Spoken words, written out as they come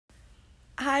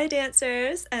Hi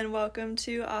dancers, and welcome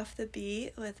to Off the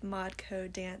Beat with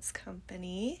Modco Dance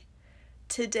Company.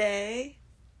 Today,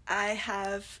 I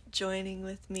have joining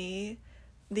with me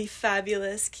the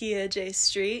fabulous Kia J.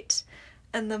 Street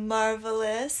and the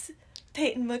marvelous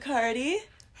Peyton McCarty.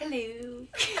 Hello.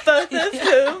 Both of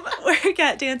whom work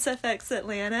at Dance FX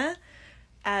Atlanta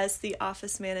as the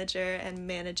office manager and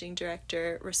managing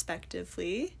director,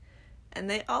 respectively. And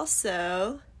they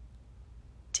also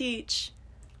teach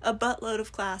a buttload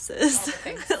of classes.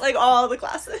 Like all the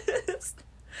classes.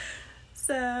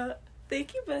 So,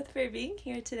 thank you both for being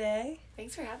here today.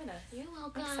 Thanks for having us. You're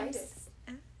welcome. I'm excited.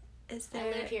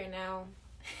 I live here now.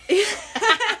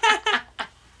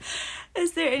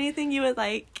 Is there anything you would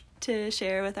like to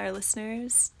share with our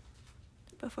listeners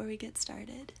before we get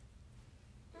started?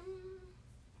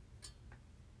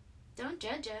 Don't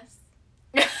judge us.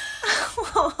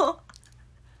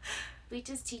 We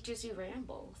just teachers who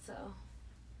ramble, so.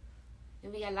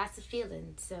 And we got lots of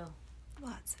feelings, so.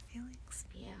 Lots of feelings.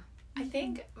 Yeah. I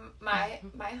think my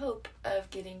hope of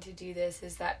getting to do this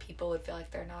is that people would feel like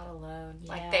they're not alone.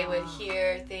 Yeah. Like they would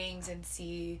hear things and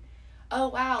see, oh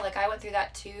wow, like I went through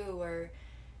that too, or,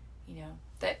 you know,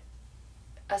 that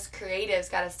us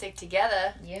creatives got to stick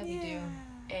together. Yeah, we do.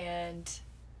 And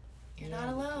you're not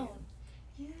alone.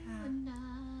 You're not alone.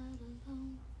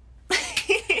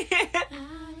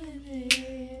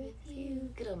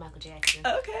 Good old Michael Jackson.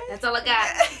 Okay. That's all I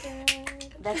got.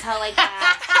 That's all I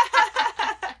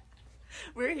got.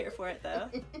 We're here for it, though.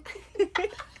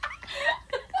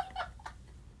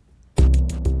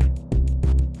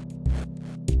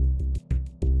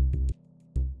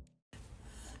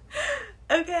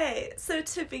 Okay, so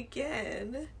to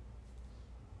begin,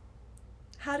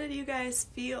 how did you guys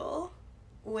feel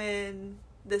when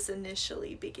this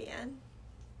initially began?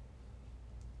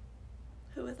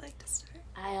 Who would like to start?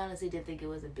 I honestly didn't think it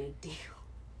was a big deal.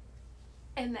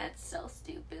 And that's so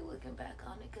stupid looking back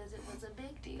on it because it was a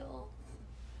big deal.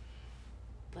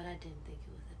 But I didn't think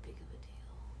it was that big of a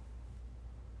deal.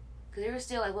 Because we were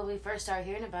still, like, when we first started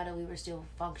hearing about it, we were still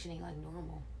functioning like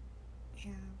normal.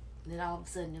 Yeah. And then all of a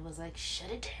sudden it was like,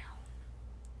 shut it down.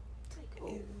 It's like,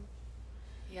 oh.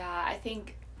 Yeah, I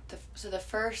think the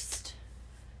first,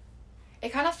 it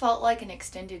kind of felt like an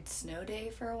extended snow day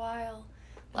for a while.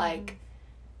 Like,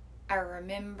 I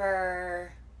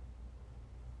remember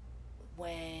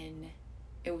when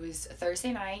it was a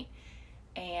Thursday night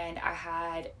and I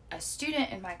had a student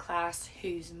in my class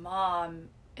whose mom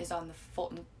is on the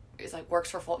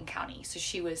works for Fulton County. So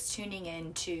she was tuning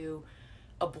in to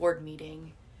a board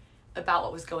meeting about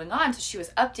what was going on. So she was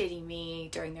updating me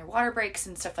during their water breaks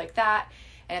and stuff like that.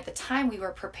 And at the time we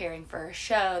were preparing for a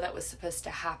show that was supposed to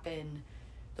happen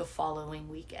the following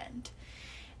weekend.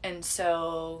 And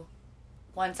so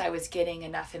once I was getting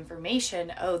enough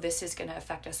information, this is going to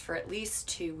affect us for at least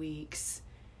 2 weeks,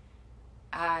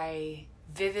 I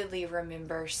vividly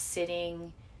remember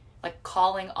sitting, like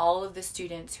calling all of the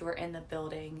students who were in the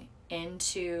building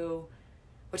into,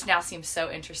 which now seems so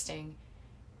interesting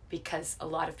because a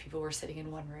lot of people were sitting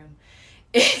in one room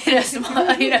in a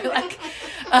small,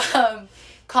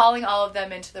 calling all of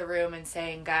them into the room and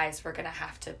saying, guys, we're going to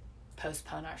have to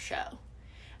postpone our show.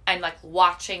 And, like,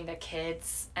 watching the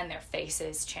kids and their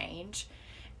faces change.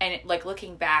 And,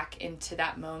 looking back into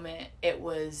that moment, it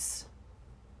was,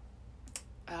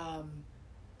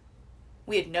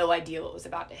 we had no idea what was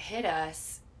about to hit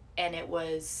us. And it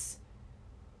was,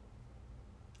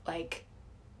 like,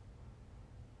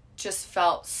 just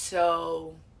felt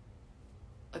so,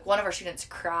 like, one of our students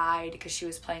cried because she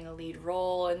was playing a lead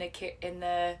role in the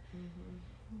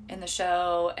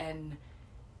show. And,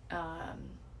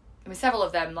 several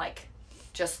of them, like,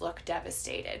 just looked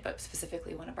devastated, but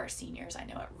specifically one of our seniors, I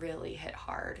know it really hit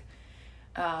hard.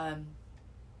 And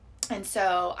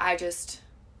so I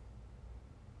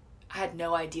had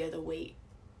no idea the weight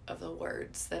of the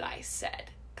words that I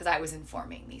said, because I was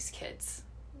informing these kids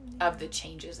of the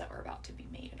changes that were about to be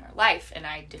made in our life, and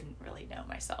I didn't really know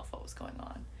myself what was going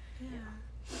on.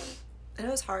 Yeah. And it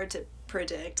was hard to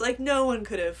predict. Like, no one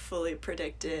could have fully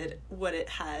predicted what it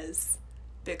has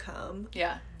become.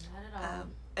 Yeah. Not at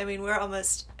all. We're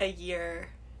almost a year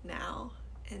now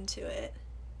into it.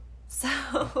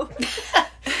 So,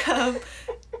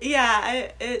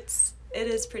 it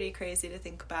is pretty crazy to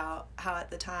think about how at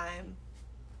the time,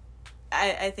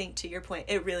 I think to your point,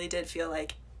 it really did feel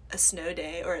like a snow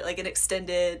day or like an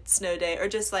extended snow day or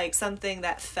just like something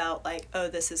that felt like, oh,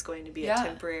 this is going to be a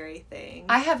temporary thing.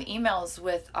 I have emails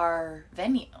with our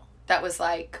venue that was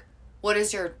like, what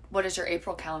does your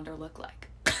April calendar look like?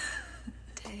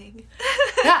 Dang.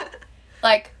 Yeah.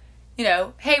 Like,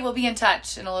 hey, we'll be in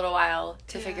touch in a little while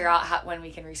to figure out when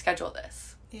we can reschedule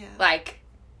this. Yeah. Like,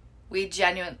 we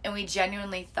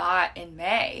genuinely thought in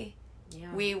May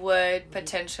we would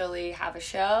potentially have a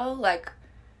show, like,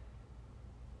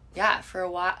 yeah, for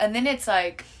a while. And then it's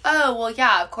like, oh, well,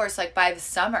 yeah, of course, like, by the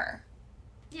summer.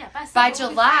 Yeah, by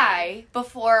July,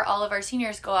 before all of our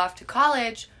seniors go off to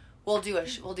college, we'll do the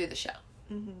show.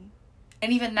 Mm-hmm.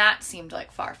 And even that seemed,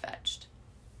 like, far-fetched.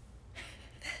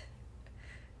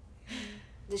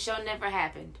 The show never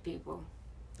happened, people.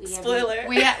 Spoiler.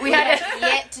 We had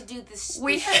yet to do this.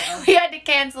 We had to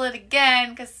cancel it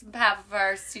again because half of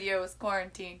our studio was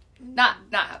quarantined. Not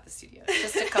half the studio,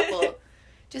 just a couple,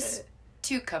 just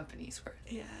 2 companies worth.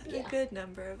 Yeah, a good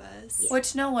number of us. Yeah.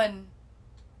 Which no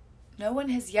one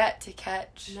has yet to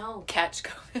catch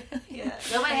COVID. Yeah.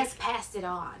 Nobody has passed it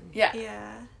on. Yeah.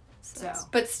 Yeah. So.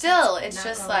 But still, it's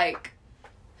just like.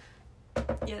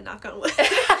 Yeah, knock on wood.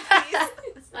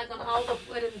 It's not gonna all the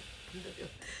wood and.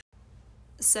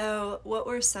 So, what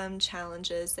were some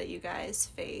challenges that you guys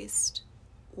faced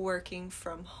working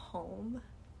from home?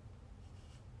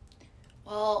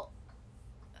 Well,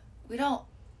 we'll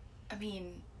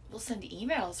send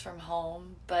emails from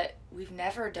home, but we've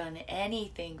never done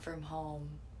anything from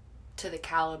home to the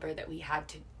caliber that we had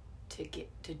to get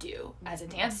to do as a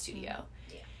dance studio.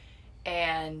 Yeah.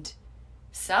 And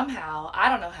somehow, I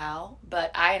don't know how, but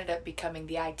I ended up becoming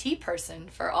the IT person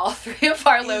for all 3 of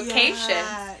our locations.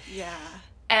 Yeah.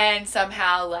 And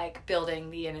somehow, like, building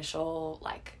the initial,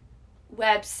 like,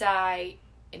 website,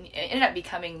 and it ended up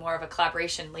becoming more of a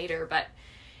collaboration later,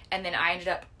 and then I ended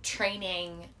up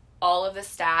training all of the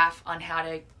staff on how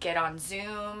to get on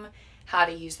Zoom, how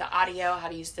to use the audio, how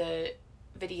to use the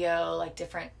video, like,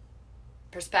 different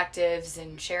perspectives,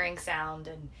 and sharing sound,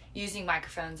 and using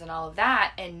microphones, and all of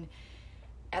that. And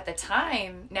at the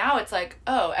time, now it's like,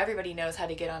 oh, everybody knows how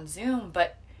to get on Zoom,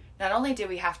 but not only did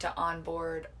we have to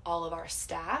onboard all of our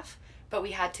staff, but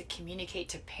we had to communicate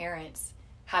to parents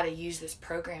how to use this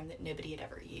program that nobody had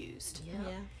ever used.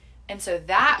 Yeah. And so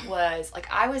that was,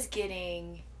 like, I was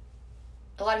getting,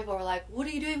 a lot of people were like, what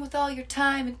are you doing with all your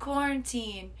time in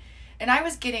quarantine? And I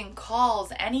was getting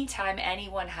calls anytime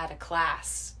anyone had a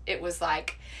class. It was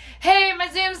like, hey, my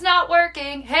Zoom's not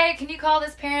working. Hey, can you call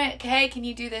this parent? Hey, can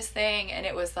you do this thing? And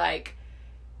it was, like,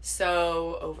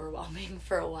 so overwhelming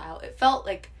for a while. It felt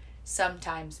like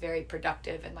sometimes very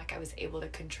productive, and like I was able to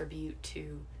contribute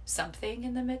to something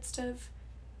in the midst of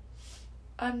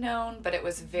unknown, but it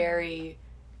was very,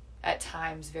 at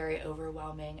times, very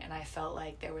overwhelming, and I felt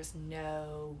like there was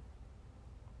no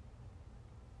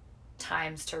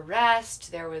times to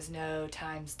rest, there was no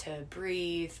times to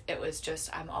breathe. It was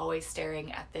just, I'm always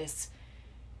staring at this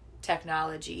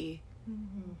technology,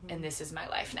 and this is my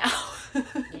life now.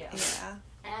 Yeah.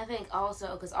 And I think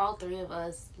also, because all 3 of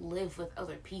us live with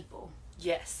other people.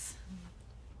 Yes.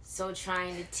 So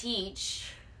trying to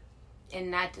teach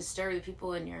and not disturb the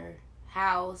people in your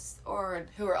house, or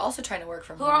who are also trying to work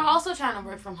from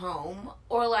home.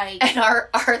 Or like... And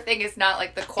our thing is not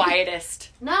like the quietest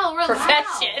no, we're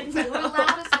profession. Loud. We're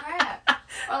loud as crap.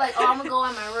 Or like, oh, I'm going to go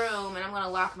in my room and I'm going to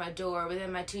lock my door, but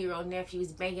then my 2-year-old nephew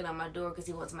is banging on my door because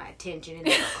he wants my attention in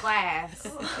his class.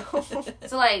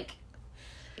 So like...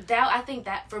 I think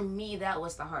that for me that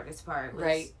was the hardest part, was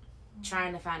right,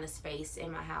 trying to find a space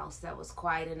in my house that was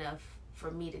quiet enough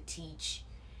for me to teach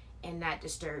and not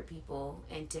disturb people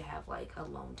and to have like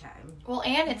alone time. Well,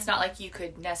 and it's not like you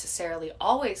could necessarily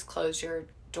always close your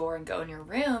door and go in your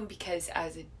room, because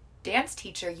as a dance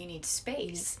teacher you need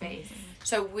space.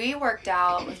 So we worked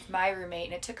out with my roommate,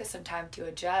 and it took us some time to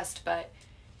adjust, but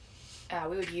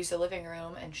we would use the living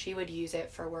room, and she would use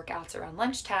it for workouts around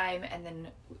lunchtime, and then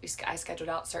I scheduled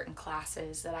out certain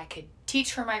classes that I could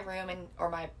teach from my room or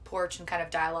my porch and kind of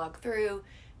dialogue through.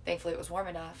 Thankfully, it was warm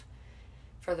enough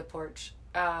for the porch.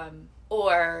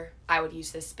 Or I would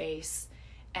use this space,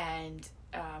 and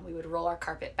we would roll our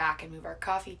carpet back and move our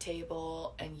coffee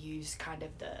table and use kind of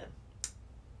the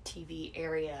TV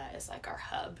area as like our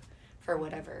hub for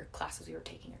whatever classes we were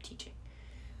taking or teaching.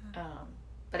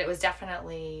 But it was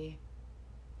definitely...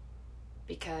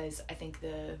 because I think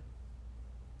the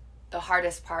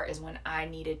hardest part is when I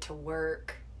needed to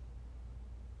work,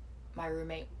 my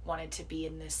roommate wanted to be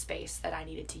in this space that I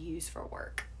needed to use for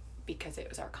work because it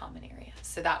was our common area.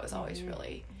 So that was always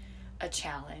really a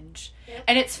challenge. Yep.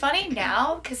 And it's funny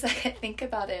now because I think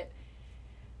about it,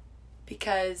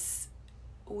 because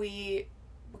we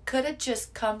could have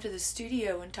just come to the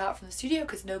studio and taught from the studio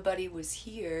because nobody was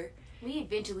here. We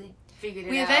eventually figured it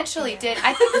out. We eventually did.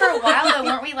 I think for a while, though,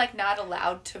 weren't we, like, not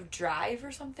allowed to drive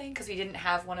or something? Because we didn't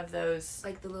have one of those...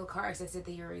 like the little cars that said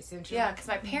that you were essential. Yeah, because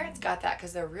my parents got that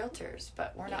because they're realtors,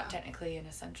 but we're not technically an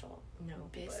essential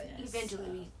business. But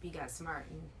eventually we got smart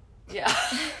and Yeah.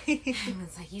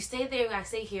 It's like, you stay there, I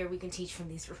stay here, we can teach from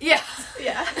these rooms. Yeah.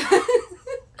 Yeah.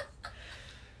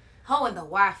 Oh, and the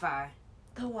Wi-Fi.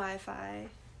 The Wi-Fi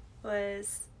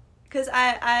was... Because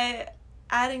I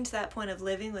adding to that point of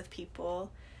living with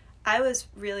people, I was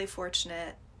really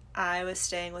fortunate. I was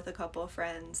staying with a couple of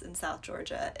friends in South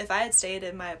Georgia. If I had stayed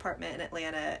in my apartment in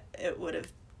Atlanta, it would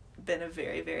have been a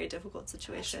very, very difficult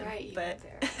situation. That's right. You But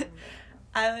were there.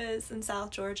 I was in South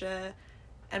Georgia,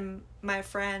 and my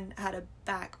friend had a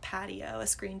back patio, a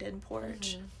screened-in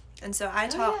porch. Mm-hmm. And so I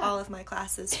taught all of my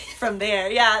classes from there.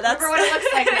 Yeah, that's... Remember what it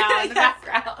looks like now in the Yeah.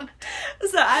 background.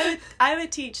 So I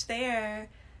would teach there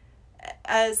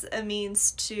as a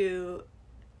means to,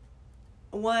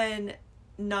 one,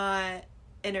 not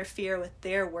interfere with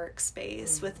their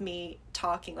workspace with me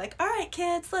talking like, all right,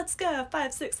 kids, let's go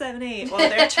 5, 6, 7, 8 while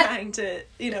they're trying to,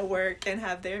 work and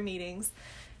have their meetings.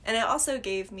 And it also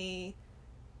gave me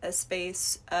a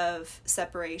space of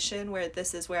separation where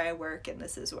this is where I work and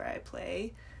this is where I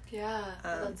play. Yeah,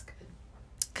 that's good.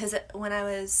 Because when I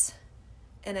was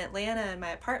in Atlanta in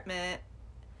my apartment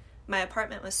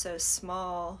was so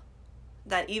small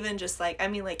that even just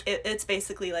it's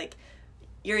basically like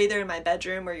you're either in my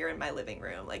bedroom or you're in my living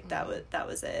room. Like that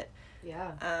was it.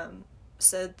 Yeah.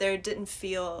 So there didn't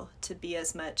feel to be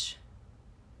as much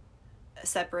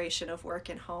separation of work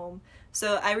and home.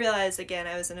 So I realized, again,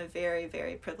 I was in a very,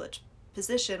 very privileged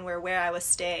position where I was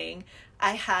staying,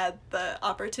 I had the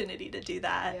opportunity to do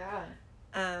that.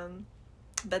 Yeah.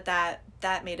 But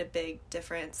that made a big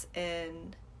difference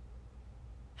in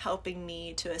helping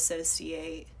me to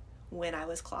associate when I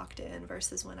was clocked in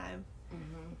versus when I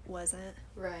wasn't.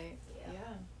 Right.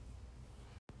 Yeah.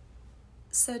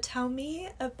 So tell me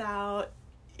about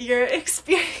your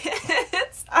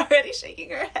experience. Already shaking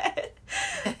her head.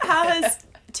 How has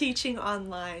teaching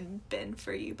online been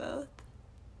for you both?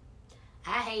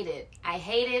 I hate it. I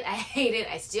hate it. I hate it.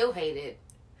 I still hate it.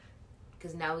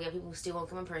 Because now we got people who still won't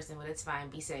come in person, but it's fine.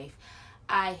 Be safe.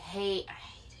 I hate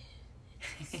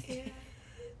it.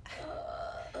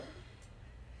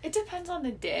 It depends on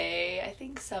the day. I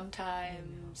think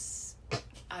sometimes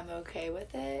I'm okay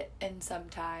with it, and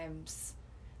sometimes,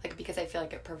 because I feel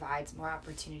like it provides more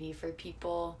opportunity for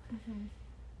people. Mm-hmm.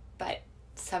 But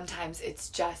sometimes it's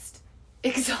just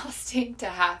exhausting to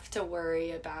have to worry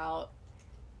about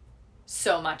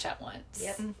so much at once.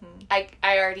 Yep. Mm-hmm.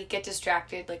 I already get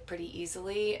distracted pretty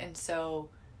easily, and so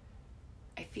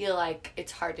I feel like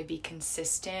it's hard to be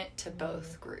consistent to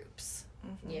both groups.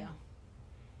 Mm-hmm. Yeah.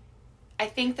 I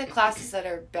think the classes that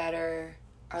are better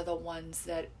are the ones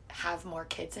that have more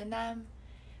kids in them,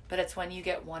 but it's when you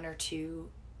get 1 or 2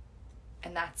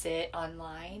 and that's it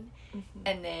online,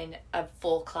 and then a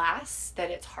full class that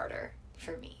it's harder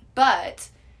for me. But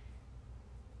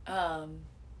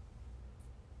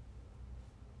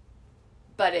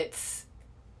it's,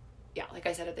 yeah, like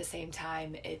I said, at the same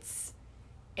time, it's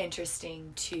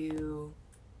interesting to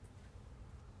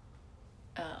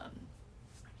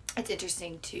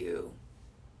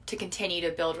continue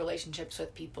to build relationships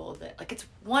with people that, it's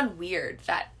weird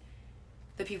that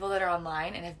the people that are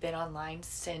online and have been online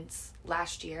since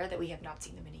last year, that we have not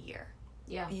seen them in a year.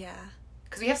 Yeah. Yeah.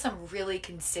 Because we have some really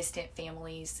consistent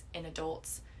families and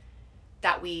adults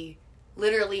that we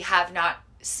literally have not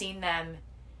seen them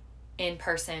in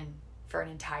person for an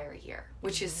entire year,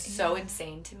 which is so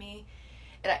insane to me.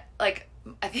 And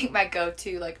I think my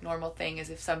go-to normal thing is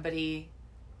if somebody,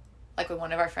 when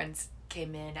one of our friends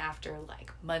came in after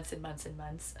months and months and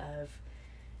months of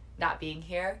not being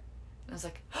here, and I was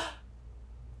like, oh,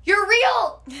 you're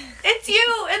real! It's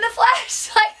you in the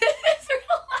flesh! This is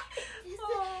real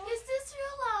life! Is this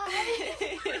real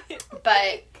life?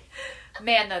 But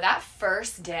man, though, that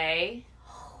first day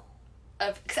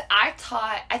of, cause I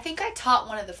think I taught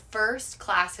one of the first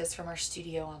classes from our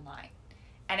studio online,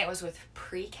 and it was with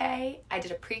pre-K. I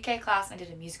did a pre-K class and I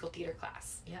did a musical theater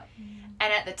class. Yep.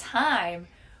 And at the time,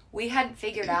 we hadn't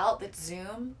figured out that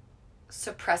Zoom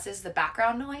suppresses the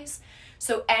background noise.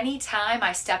 So anytime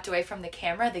I stepped away from the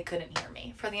camera, they couldn't hear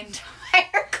me for the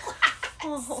entire class.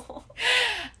 Oh.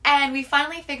 And we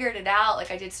finally figured it out.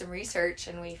 I did some research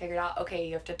and we figured out, okay,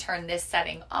 you have to turn this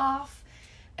setting off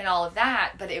and all of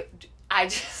that. But it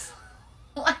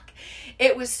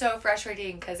was so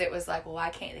frustrating because it was well, why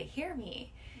can't they hear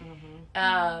me?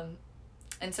 Mm-hmm.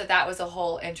 And so that was a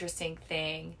whole interesting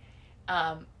thing.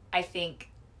 I think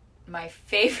my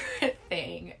favorite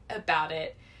thing about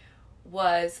it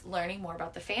was learning more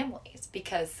about the families,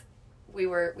 because we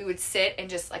would sit and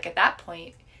just at that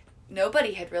point,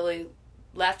 nobody had really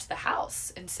left the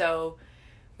house. And so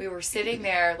we were sitting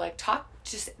there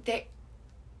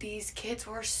these kids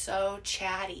were so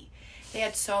chatty. They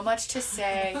had so much to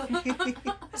say.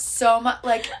 So much,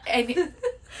 like, and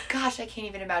gosh, I can't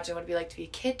even imagine what it'd be like to be a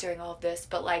kid during all of this.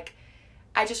 But, like,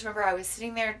 I just remember I was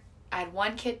sitting there, I had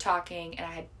one kid talking, and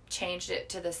I had changed it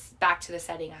to this, back to the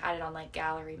setting. I had it on, like,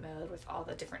 gallery mode with all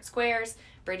the different squares,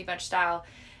 Brady Bunch style,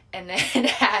 and then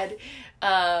had,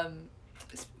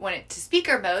 went it to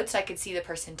speaker mode so I could see the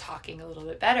person talking a little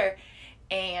bit better.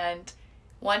 And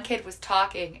one kid was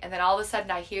talking, and then all of a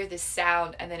sudden I hear this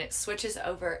sound, and then it switches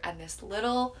over, and this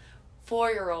little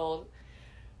 4-year-old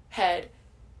had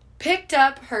picked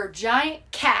up her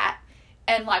giant cat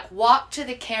and, like, walked to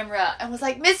the camera and was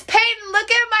like, Miss Peyton,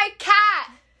 look at my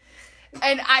cat!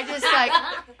 And I just, like,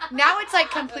 now it's,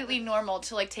 like, completely normal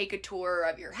to, like, take a tour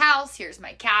of your house. Here's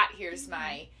my cat. Here's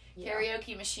my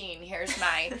karaoke machine. Here's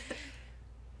my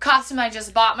costume I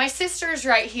just bought. My sister's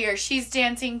right here. She's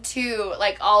dancing too.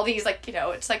 Like, all these, like, you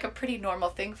know, it's, like, a pretty normal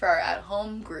thing for our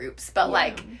at-home groups. But,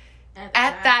 like,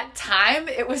 at that time,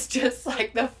 it was just,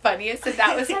 like, the funniest. And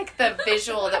that was, like, the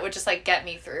visual that would just, like, get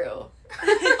me through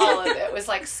all of it. Was,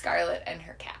 like, Scarlett and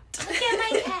her cat. Look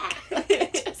at my cat.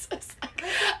 It just was, like,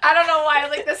 I don't know why,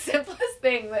 like, the simplest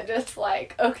thing that just,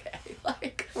 like, okay,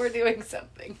 like, we're doing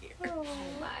something here. Oh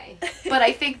my. But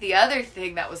I think the other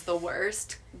thing that was the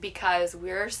worst, because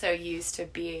we're so used to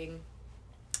being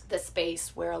the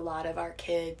space where a lot of our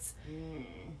kids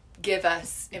give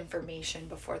us information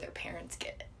before their parents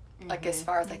get it. Like, as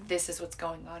far as, like, this is what's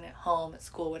going on at home, at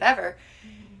school, whatever.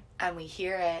 And we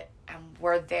hear it, and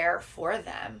we're there for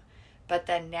them. But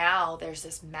then now there's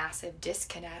this massive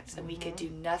disconnect, and we could do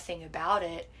nothing about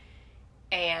it.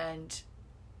 And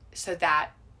so that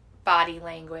body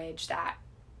language, that,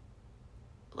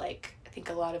 like, I think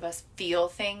a lot of us feel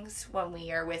things when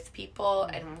we are with people,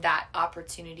 and that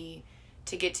opportunity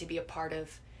to get to be a part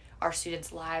of our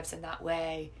students' lives in that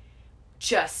way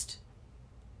just,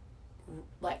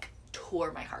 like,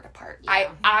 tore my heart apart.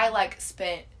 Yeah. I like,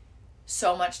 spent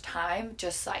so much time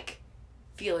just, like,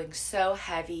 feeling so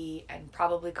heavy and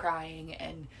probably crying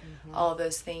and all of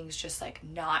those things, just, like,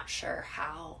 not sure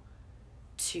how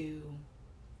to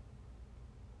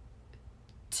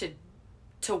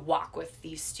walk with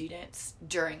these students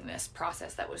during this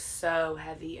process that was so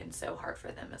heavy and so hard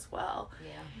for them as well.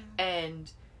 Yeah.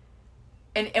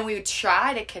 And we would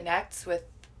try to connect with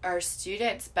our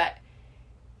students, but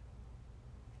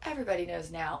everybody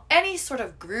knows now, any sort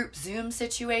of group Zoom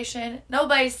situation,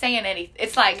 nobody's saying anything.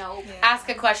 It's like, Nope. ask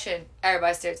a question,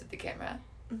 everybody stares at the camera.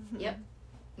 Yep.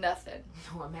 Nothing.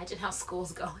 Oh, imagine how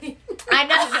school's going. I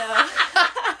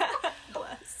know.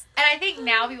 Bless. And I think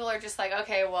now people are just like,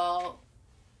 okay, well,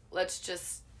 let's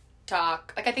just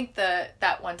talk. Like, I think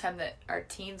that one time that our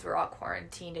teens were all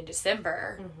quarantined in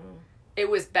December, it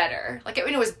was better. Like,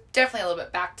 it was definitely a little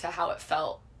bit back to how it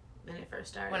felt When it first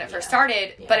started.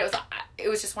 started, but it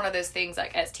was just one of those things,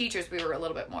 like, as teachers, we were a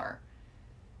little bit more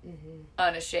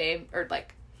unashamed, or,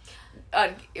 like,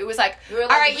 it was like, We were all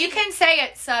like, right, you can say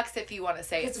it sucks if you want to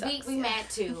say it sucks. Because we mad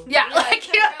too. Yeah, We're like,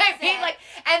 you know what I upset. mean? Like,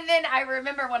 and then I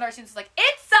remember one of our students was like,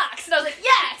 it sucks! And I was like,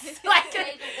 yes! Like,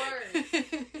 Say the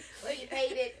word. Well, you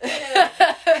paid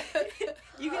it.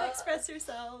 You can express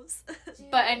yourselves.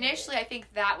 But initially, I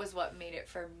think that was what made it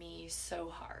for me so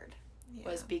hard,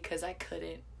 was Yeah. because I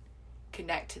couldn't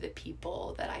connect to the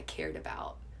people that I cared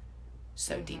about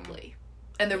so deeply.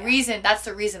 And that's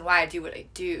the reason why I do what I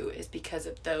do, is because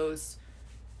of those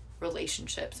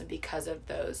relationships and because of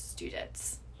those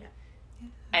students. Yeah.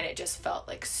 And it just felt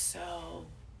like so,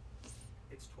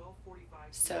 It's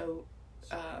 12:45. so,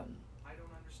 I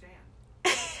don't understand.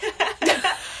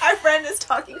 Our friend is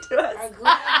talking to Our us. Google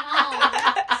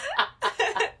Home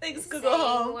Thanks, is Google saying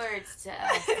Home. words to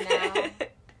us now.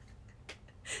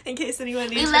 In case anyone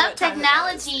needs We to know love what time it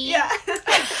was. technology. Yeah.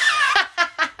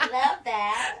 Love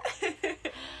that.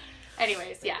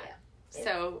 anyways, yeah. Yeah.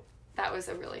 So that was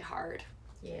a really hard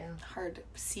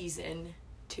season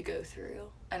to go through,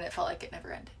 and it felt like it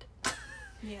never ended.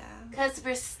 Yeah. Because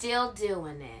we're still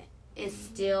doing it. It's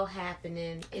still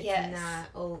happening. It's not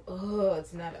over. Oh,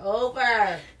 it's not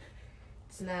over.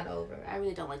 It's not over. I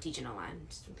really don't like teaching online.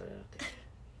 Just to put it out there.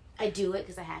 I do it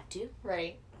because I have to.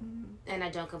 Right. And I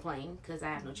don't complain because I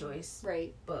have no choice.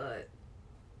 Right. But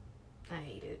I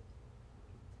hate it.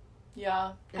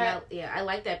 Yeah. And I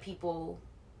like that people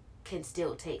can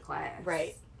still take class.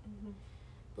 Right.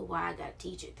 But why I gotta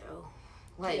teach it though?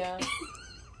 Like, Yeah.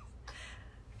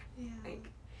 Yeah. like,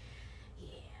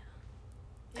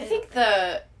 I think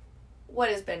what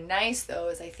has been nice though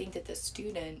is I think that the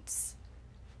students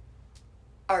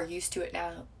are used to it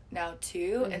now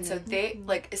too, and so they,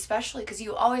 like, especially because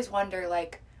you always wonder,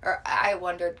 like, or I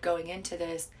wondered going into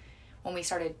this when we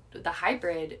started the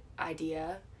hybrid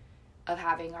idea, of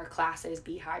having our classes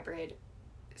be hybrid,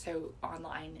 so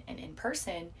online and in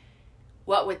person,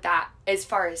 what would that, as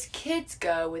far as kids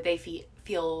go, would they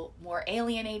feel more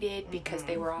alienated because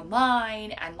they were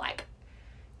online? And like,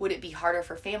 would it be harder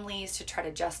for families to try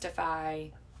to justify,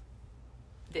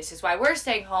 this is why we're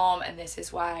staying home and this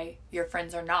is why your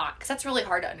friends are not? Because that's really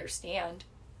hard to understand.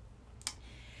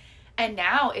 And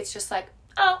now it's just like,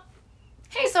 oh,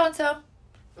 hey, so-and-so,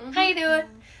 how you doing?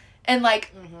 And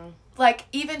like, like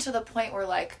even to the point where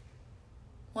like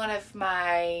one of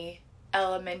my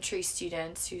elementary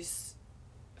students, who's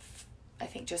I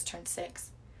think just turned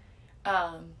 6,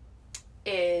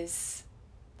 is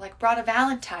like brought a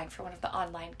Valentine for one of the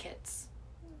online kids.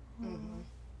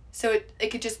 So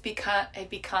it could just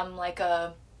become like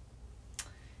a,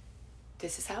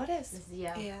 this is how it is.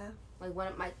 Yeah. Like one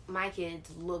of my kids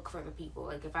look for the people.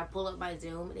 Like if I pull up my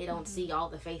Zoom and they don't see all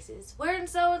the faces. Where in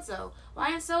so-and-so?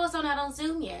 Why is so-and-so not on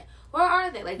Zoom yet? Where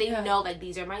are they? Like they know like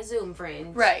these are my Zoom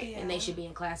friends. Right. And they should be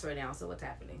in class right now, so what's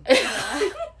happening?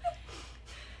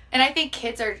 And I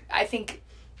think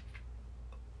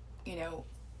you know,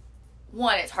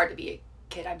 one, it's hard to be a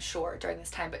kid, I'm sure, during this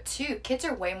time, but 2, kids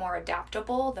are way more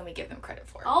adaptable than we give them credit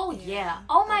for. Oh yeah.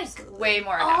 Oh my. Way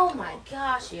more adaptable. Oh my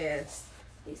gosh, yes.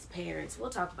 These parents. We'll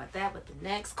talk about that with the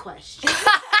next question.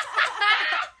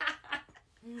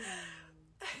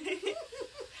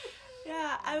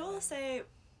 Yeah, I will say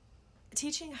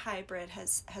teaching hybrid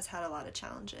has had a lot of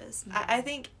challenges. I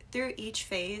think through each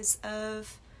phase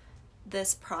of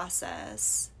this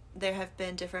process, there have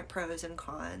been different pros and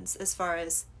cons as far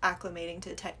as acclimating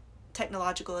to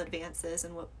technological advances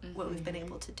and what we've been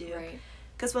able to do. Right.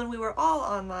 Because when we were all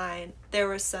online, there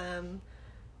were some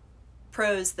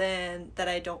pros then that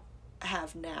I don't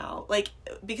have now. Like,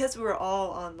 because we were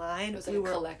all online, It was like we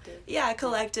were collective. Yeah,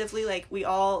 collectively, like, we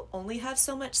all only have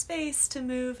so much space to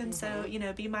move, and so, you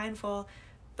know, be mindful.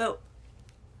 But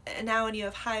now when you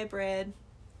have hybrid,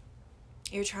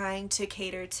 you're trying to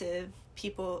cater to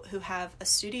people who have a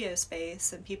studio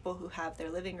space and people who have their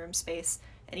living room space,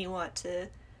 and you want to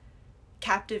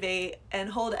captivate and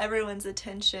hold everyone's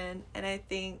attention. And I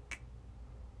think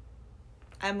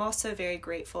I'm also very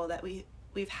grateful that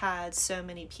we've had so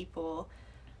many people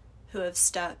who have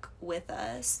stuck with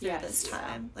us through this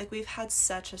time. Like, we've had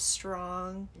such a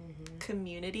strong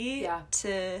community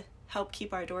to help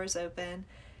keep our doors open.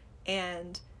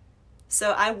 And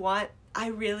so I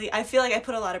feel like I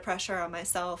put a lot of pressure on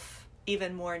myself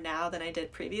even more now than I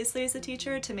did previously as a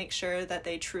teacher to make sure that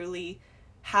they truly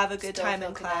have a good Still time feel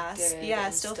in class. Yeah,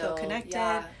 still feel connected.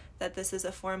 Yeah. That this is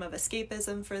a form of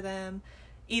escapism for them.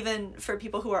 Even for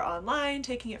people who are online,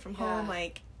 taking it from home.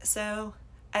 Like, so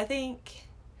I think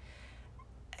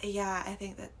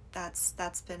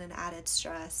that's been an added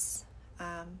stress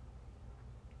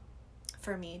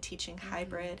for me teaching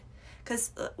hybrid.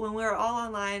 Because when we were all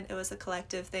online, it was a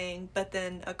collective thing, but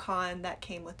then a con that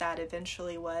came with that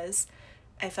eventually was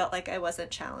I felt like I wasn't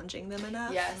challenging them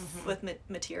enough with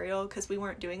material, because we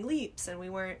weren't doing leaps and we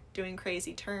weren't doing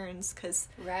crazy turns because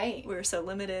we were so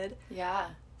limited. Yeah.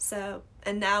 So,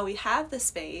 and now we have the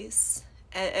space,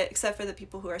 except for the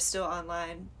people who are still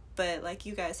online, but like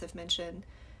you guys have mentioned,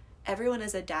 everyone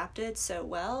has adapted so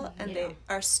well, and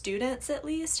our students at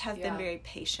least have been very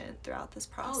patient throughout this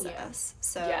process.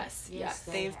 So yes,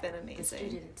 they've been amazing. The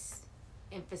students,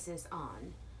 emphasis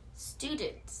on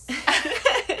students,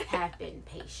 have been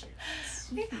patient.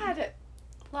 We've had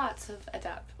lots of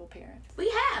adaptable parents.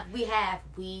 We have.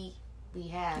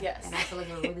 Yes. And I feel like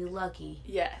we're really lucky.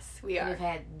 Yes, we are. We've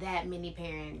had that many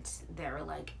parents that are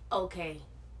like, okay,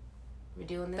 we're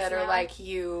doing this that now? are like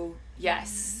you.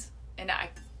 Yes. And I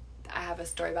have a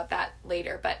story about that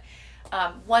later. But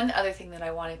one other thing that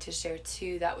I wanted to share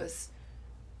too that was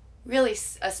really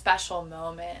a special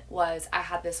moment was I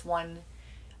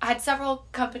had several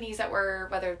companies that were,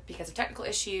 whether because of technical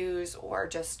issues or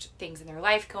just things in their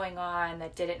life going on,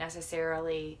 that didn't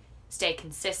necessarily stay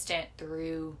consistent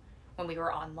through when we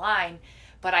were online.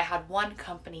 But I had one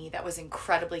company that was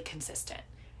incredibly consistent.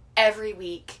 Every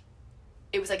week,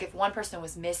 it was like if one person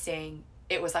was missing,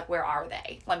 it was like, where are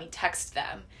they? Let me text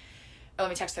them. Or let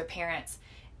me text their parents.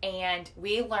 And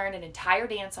we learned an entire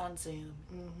dance on Zoom.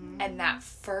 And that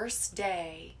first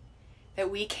day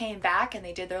that we came back and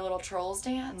they did their little trolls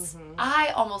dance,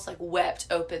 I almost like wept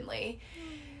openly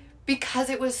because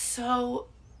it was so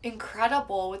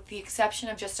incredible. With the exception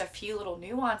of just a few little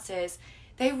nuances,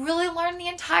 they really learned the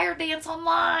entire dance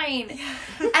online.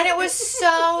 And it was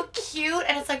so cute.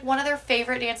 And it's like one of their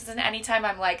favorite dances. And anytime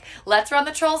I'm like, let's run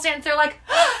the trolls dance, they're like,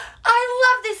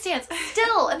 I love this dance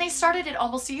still. And they started it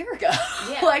almost a year ago.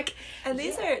 Yeah. And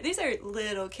these are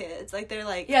little kids. Like, they're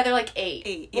like... Yeah, they're like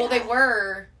 8. Well, they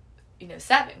were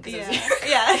 7. 'Cause it was a year ago.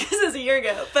 Yeah, because it was a year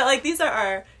ago. But, like, these are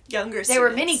our younger students. They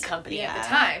were mini company at the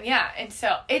time, yeah. And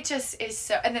so it just is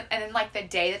so, and then like the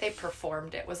day that they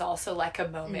performed it was also like a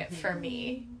moment for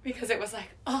me, because it was like,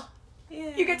 oh,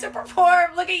 you get to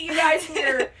perform. Look at you guys in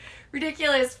your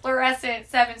ridiculous fluorescent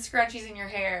 7 scrunchies in your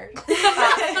hair.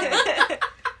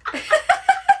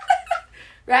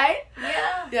 Right?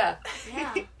 Yeah. Yeah.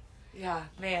 Yeah. Yeah,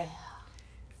 man.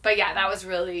 But yeah, that was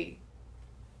really,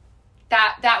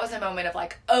 that was a moment of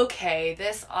like, okay,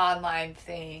 this online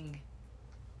thing,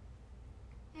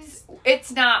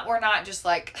 we're not just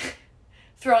like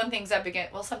throwing things up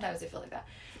against, well, sometimes I feel like that,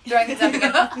 throwing things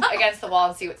up against the wall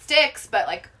and see what sticks, but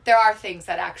like there are things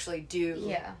that actually do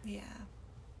Yeah.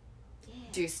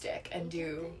 do stick and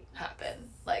do happen.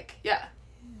 Like, yeah.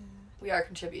 We are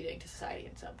contributing to society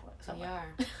in some point. We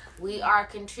are. We are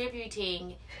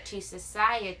contributing to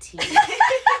society.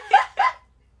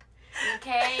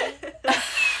 Okay?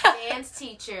 Dance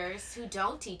teachers who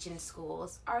don't teach in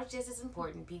schools are just as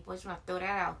important people. I just want to throw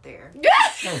that out there.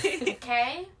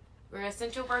 Okay? We're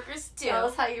essential workers too. Tell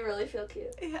us how you really feel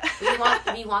cute. Yeah.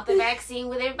 We want the vaccine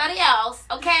with everybody else.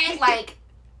 Okay? Like,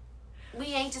 we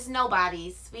ain't just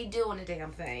nobodies. We doing a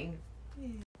damn thing.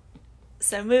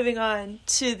 So moving on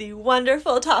to the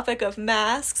wonderful topic of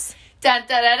masks. Dun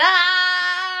da da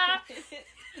da!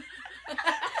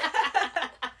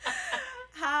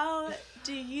 How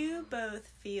do you both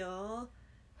feel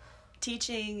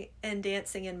teaching and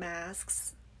dancing in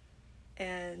masks?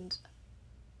 And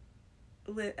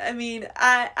I mean,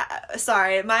 I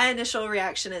sorry, my initial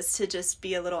reaction is to just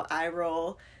be a little eye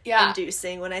roll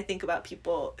inducing when I think about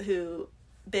people who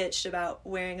bitched about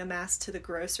wearing a mask to the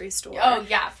grocery store. Oh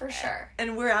yeah, for sure.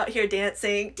 And we're out here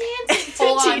dancing.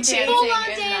 Full on teaching.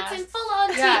 dancing, Full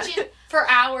on teaching. For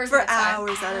hours For at a time.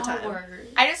 hours at a time.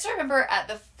 I just remember at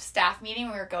the staff meeting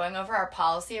we were going over our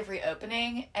policy of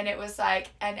reopening, and it was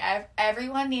like, and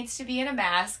everyone needs to be in a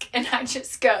mask, and I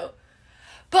just go,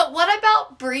 but what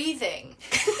about breathing?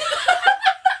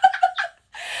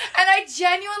 And I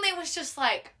genuinely was just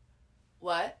like,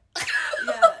 what?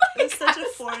 Yeah, it was such a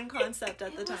foreign concept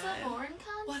at the time. It was a foreign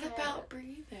concept. What about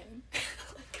breathing?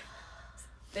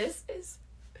 This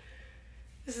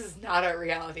is not our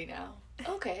reality now.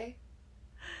 Okay.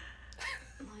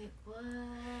 Like,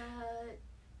 what?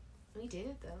 We did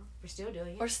it, though. We're still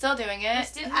doing it. We're still doing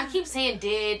it. I keep saying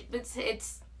did, but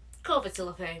it's COVID's still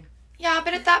a thing. Yeah,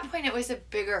 but at that point it was a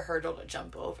bigger hurdle to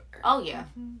jump over. Oh, yeah.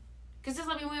 Because it's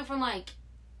like we went from, like,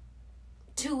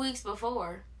 2 weeks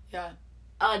before. Yeah.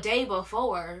 A day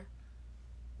before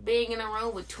being in a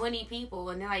room with 20 people,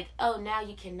 and they're like, oh, now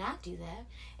you cannot do that,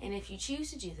 and if you choose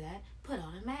to do that, put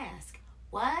on a mask.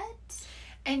 What?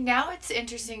 And now it's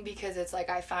interesting because it's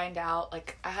like I find out,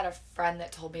 like I had a friend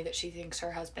that told me that she thinks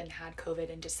her husband had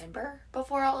COVID in December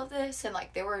before all of this, and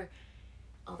like they were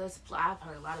I've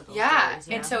heard a lot of those stories, yeah.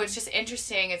 And so it's just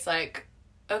interesting. It's like,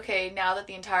 okay, now that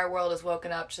the entire world has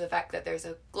woken up to the fact that there's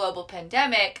a global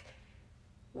pandemic,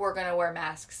 we're gonna wear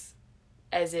masks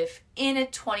as if in a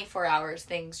 24 hours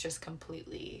things just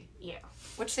completely,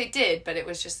 which they did, but it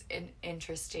was just an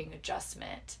interesting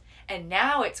adjustment. And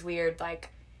now it's weird, like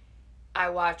I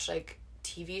watch like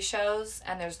TV shows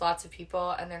and there's lots of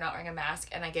people and they're not wearing a mask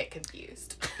and I get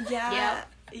confused. Yeah.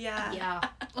 Yeah.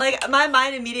 Like my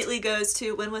mind immediately goes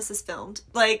to, when was this filmed?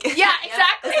 Like, Yeah,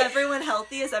 exactly. Is everyone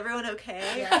healthy? Is everyone okay?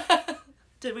 Yeah.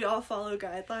 Did we all follow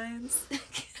guidelines?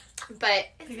 But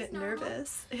I get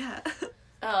nervous. Yeah.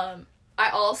 I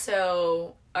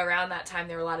also, around that time,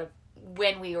 there were a lot of,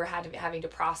 when we were having to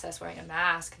process wearing a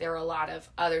mask, there were a lot of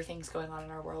other things going on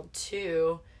in our world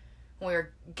too, when we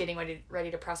were getting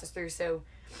ready to process through. So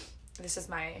this is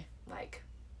my, like,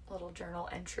 little journal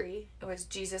entry. It was,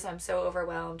 Jesus, I'm so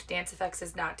overwhelmed. DanceFX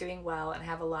is not doing well, and I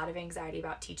have a lot of anxiety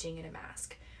about teaching in a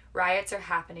mask. Riots are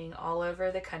happening all over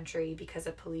the country because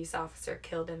a police officer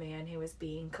killed a man who was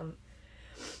being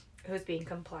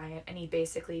compliant, and he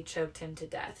basically choked him to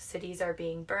death. Cities are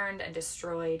being burned and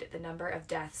destroyed. The number of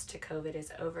deaths to COVID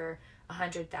is over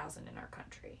 100,000 in our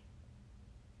country.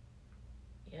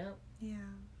 Yep. Yeah.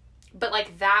 But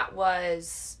like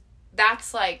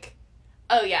that's like,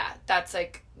 oh yeah, that's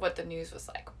like what the news was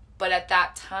like. But at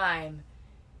that time,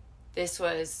 this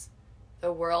was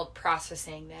the world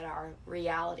processing that our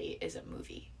reality is a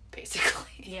movie,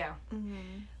 basically. Yeah.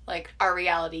 Mm-hmm. Like our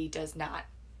reality does not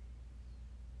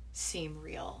seem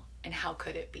real, and how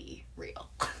could it be real?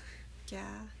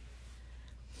 Yeah.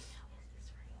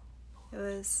 It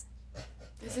was,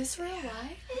 Is this real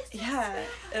life? yeah,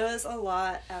 it was a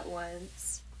lot at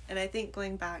once. And I think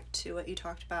going back to what you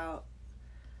talked about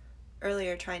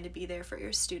earlier, trying to be there for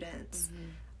your students,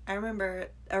 I remember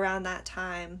around that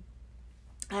time,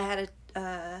 I had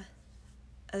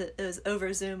it was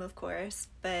over Zoom, of course,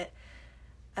 but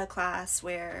a class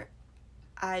where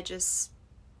I just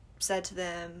said to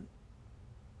them,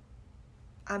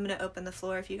 I'm going to open the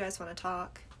floor if you guys want to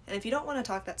talk. And if you don't want to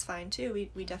talk, that's fine too.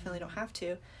 We definitely don't have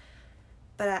to.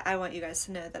 But I want you guys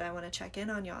to know that I want to check in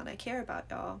on y'all and I care about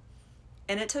y'all.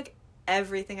 And it took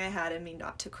everything I had in me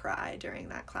not to cry during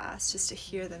that class, just to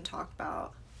hear them talk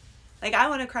about, like, I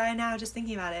want to cry now just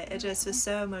thinking about it. It just was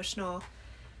so emotional,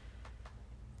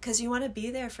 because you want to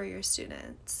be there for your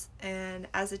students. And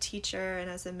as a teacher and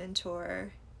as a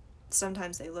mentor,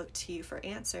 sometimes they look to you for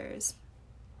answers.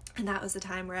 And that was a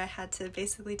time where I had to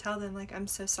basically tell them, like, I'm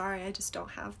so sorry, I just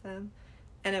don't have them.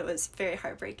 And it was very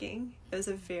heartbreaking. It was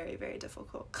a very, very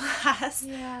difficult class.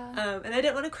 Yeah. And I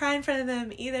didn't want to cry in front of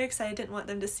them either, because I didn't want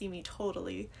them to see me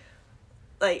totally,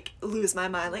 like, lose my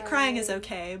mind. Like, crying is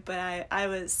okay, but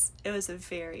it was a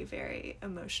very, very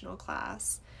emotional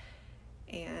class.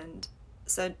 And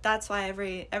so that's why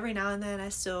every now and then I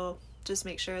still just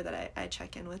make sure that I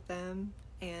check in with them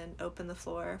and open the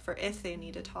floor for if they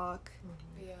need to talk,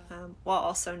 while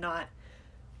also not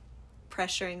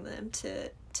pressuring them to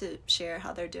share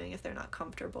how they're doing if they're not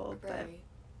comfortable. Right. But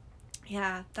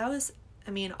yeah, that was,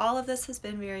 I mean, all of this has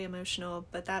been very emotional,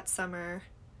 but that summer,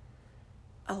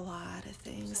 a lot of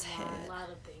things hit. A lot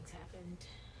of things happened.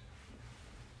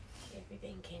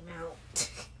 Everything came out.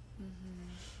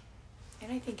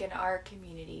 And I think in our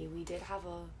community, we did have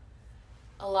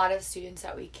a lot of students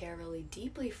that we care really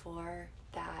deeply for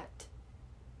that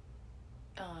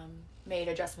made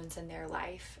adjustments in their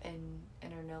life and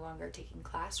are no longer taking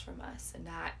class from us. And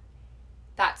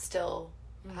that still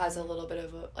has a little bit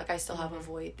of a, like, I still have a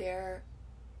void there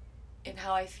in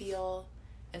how I feel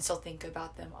and still think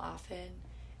about them often.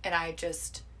 And I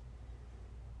just,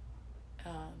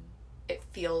 it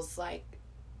feels like,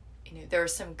 you know, there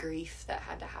was some grief that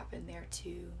had to happen there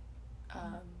too,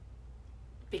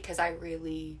 because I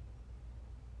really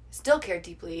still care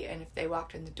deeply, and if they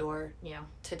walked in the door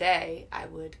today, I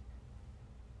would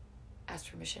ask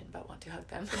permission but want to hug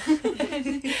them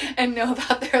and know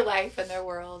about their life and their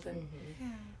world. And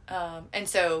and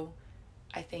so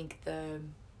I think I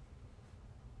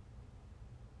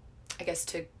guess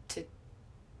to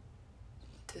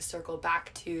circle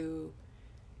back to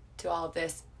all of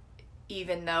this,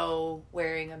 even though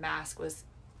wearing a mask was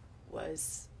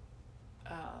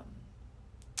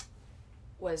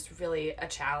really a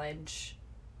challenge,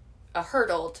 a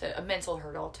mental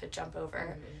hurdle to jump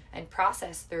over and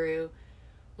process through,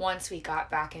 once we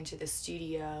got back into the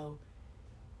studio,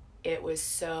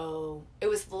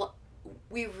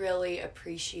 we really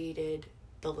appreciated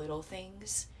the little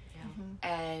things.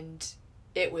 And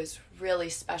it was really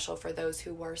special for those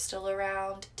who were still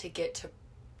around to get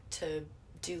to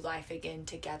do life again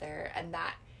together. And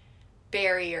that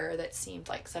barrier that seemed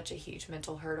like such a huge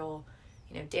mental hurdle,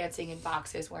 you know, dancing in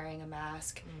boxes, wearing a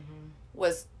mask,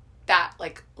 was that,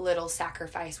 like, little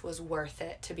sacrifice was worth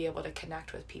it to be able to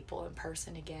connect with people in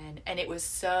person again. And it was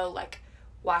so, like,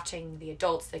 watching the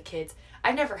adults, the kids.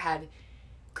 I've never had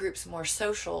groups more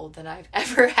social than I've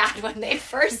ever had when they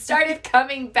first started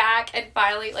coming back. And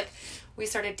finally, like, we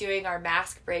started doing our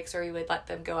mask breaks where we would let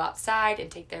them go outside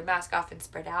and take their mask off and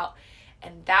spread out.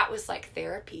 And that was like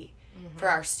therapy for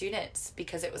our students,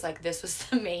 because it was like, this was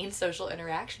the main social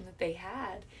interaction that they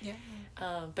had.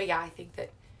 But yeah, I think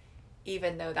that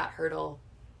even though that hurdle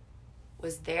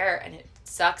was there, and it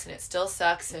sucks and it still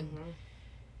sucks, and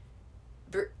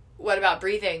what about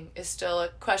breathing is still a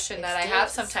question that I have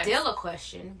sometimes. Still a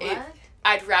question, but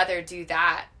I'd rather do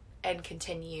that and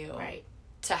continue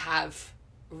to have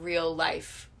real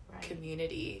life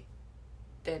community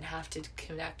than have to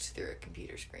connect through a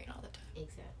computer screen all the time.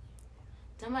 Exactly.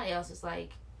 Somebody else was like,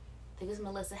 I think it was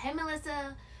Melissa. Hey,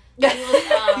 Melissa.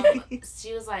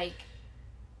 She was like,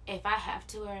 if I have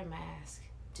to wear a mask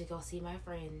to go see my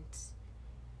friends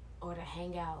or to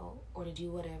hang out or to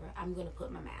do whatever, I'm going to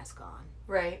put my mask on.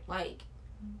 Right. Like,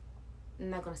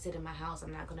 I'm not going to sit in my house.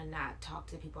 I'm not going to not talk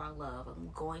to the people I love. I'm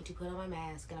going to put on my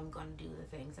mask and I'm going to do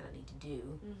the things that I need to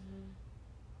do.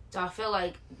 So I feel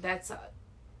like that's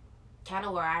kind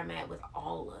of where I'm at with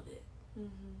all of it.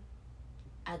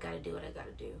 I got to do what I got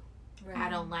to do. Right. I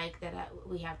don't like that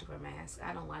we have to wear masks.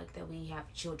 I don't like that we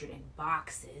have children in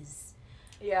boxes.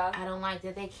 Yeah. I don't like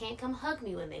that they can't come hug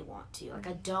me when they want to. Like,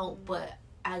 I don't, but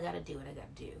I got to do what I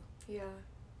got to do. Yeah.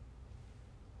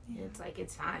 It's like,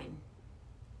 it's fine.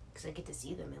 Because I get to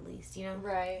see them at least, you know?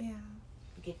 Right. Yeah.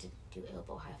 I get to do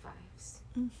elbow high fives.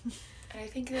 And I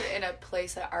think that in a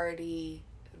place that already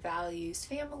values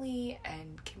family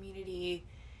and community,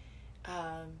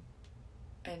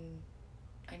 and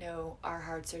I know our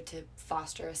hearts are to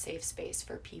foster a safe space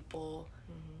for people,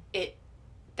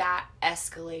 that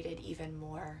escalated even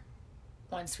more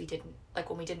once we didn't, like,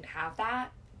 when we didn't have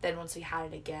that. Then once we had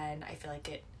it again, I feel like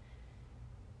it,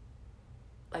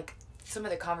 like, some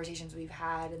of the conversations we've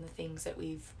had and the things that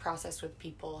we've processed with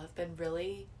people have been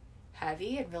really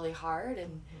heavy and really hard,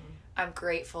 and I'm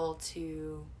grateful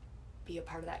to be a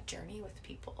part of that journey with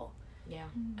people. Yeah.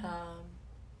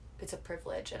 It's a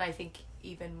privilege, and I think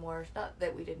even more, not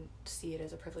that we didn't see it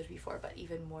as a privilege before, but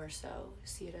even more so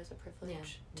see it as a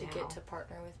privilege to get to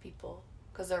partner with people,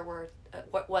 because there were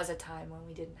what was a time when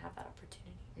we didn't have that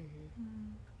opportunity.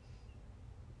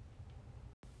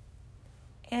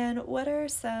 And what are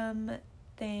some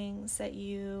things that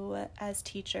you as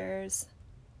teachers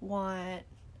want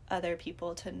other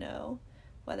people to know,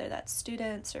 whether that's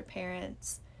students or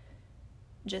parents,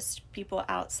 just people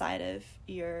outside of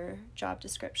your job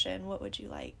description? What would you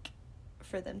like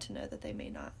for them to know that they may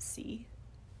not see?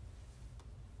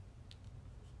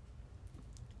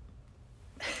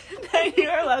 You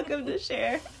are welcome to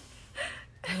share.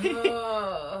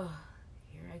 Oh,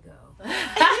 here I go.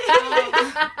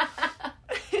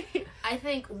 I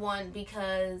think one,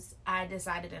 because I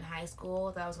decided in high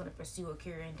school that I was going to pursue a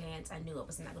career in dance, I knew I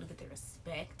was not going to get the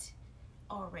respect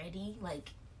already. Like,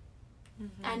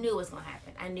 I knew it was going to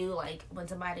happen. I knew, like, when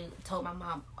somebody told my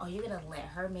mom, oh, you're going to let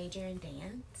her major in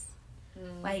dance?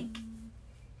 Like,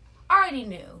 I already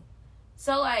knew.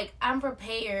 So, like, I'm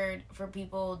prepared for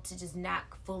people to just not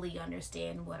fully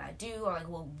understand what I do, or, like,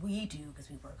 what we do, because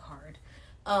we work hard,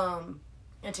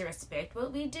 and to respect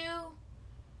what we do.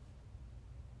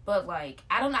 But, like,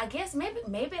 I don't know, I guess maybe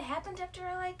it happened after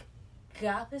I, like,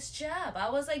 got this job.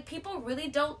 I was like, people really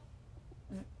don't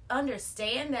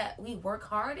understand that we work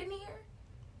hard in here.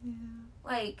 Yeah.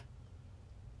 Like,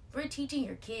 we're teaching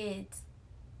your kids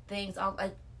things all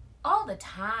the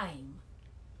time.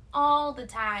 All the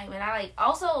time. And I, like,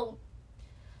 also,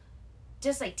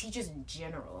 just, like, teachers in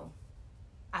general,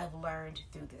 I've learned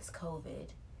through this COVID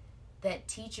that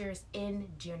teachers in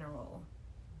general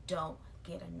don't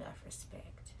get enough respect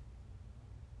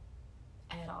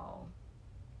at all.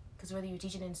 Because whether you're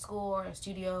teaching in school or a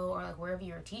studio or, like, wherever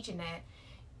you're teaching at,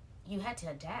 you had to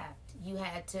adapt. You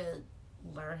had to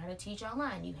learn how to teach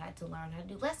online. You had to learn how to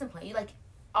do lesson plan. You, like,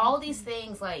 all these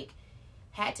things, like,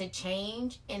 had to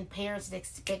change, and parents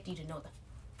expect you to know what the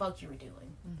fuck you were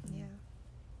doing. Yeah.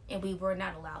 And we were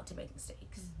not allowed to make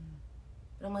mistakes.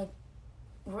 But I'm like,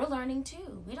 we're learning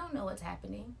too. We don't know what's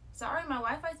happening. Sorry, my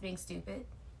Wi-Fi's being stupid.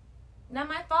 Not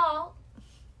my fault.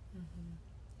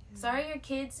 Sorry, your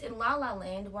kids in La La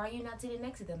Land. Why are you not sitting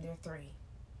next to them? They're 3.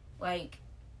 Like,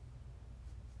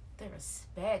 the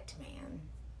respect, man.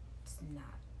 It's not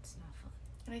fun.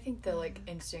 And I think the, like,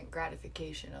 instant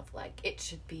gratification of, like, it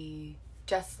should be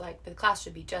just like, the class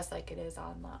should be just like it is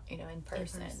online, you know, in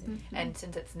person. And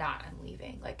since it's not, I'm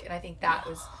leaving. Like, and I think that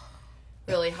was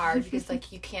really hard, because,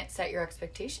 like, you can't set your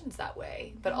expectations that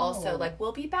way. But also, like,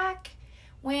 we'll be back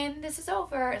when this is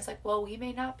over. And it's like, well, we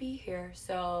may not be here,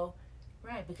 so...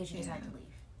 Right, because you just had to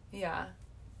leave. Yeah.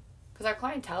 Because our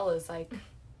clientele is, like,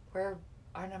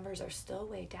 our numbers are still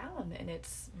way down, and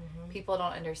it's, people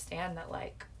don't understand that,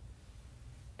 like,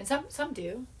 and some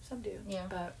do, yeah.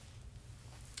 But,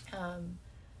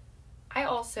 I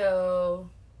also,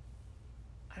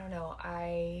 I don't know,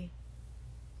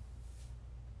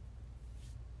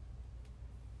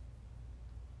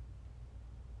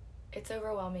 it's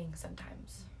overwhelming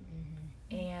sometimes,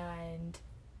 and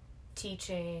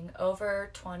teaching over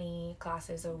 20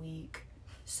 classes a week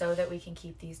so that we can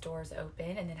keep these doors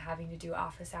open, and then having to do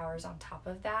office hours on top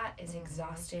of that is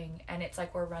exhausting. And it's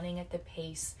like we're running at the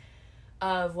pace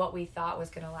of what we thought was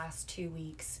going to last 2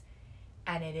 weeks,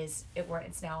 and it's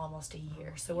now almost a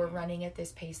year. So we're running at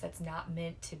this pace that's not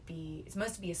meant to be. It's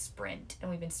supposed to be a sprint,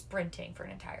 and we've been sprinting for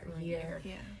an entire year.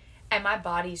 Yeah. And my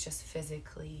body's just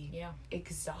physically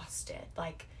exhausted.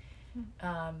 Like,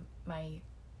 my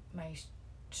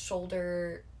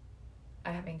shoulder,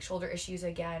 I'm having shoulder issues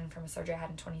again from a surgery I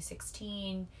had in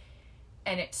 2016,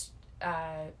 and it's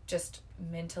just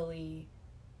mentally,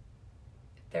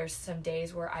 there's some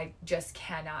days where I just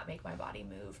cannot make my body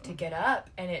move to get up,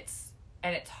 and it's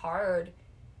hard,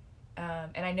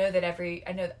 and I know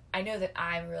that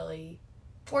I'm really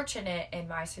fortunate in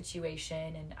my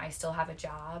situation, and I still have a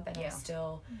job, and I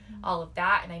still all of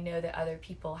that, and I know that other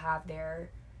people have their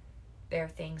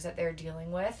things that they're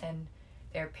dealing with, and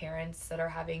their parents that are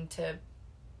having to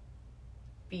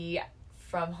be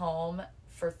from home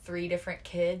for 3 different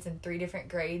kids and 3 different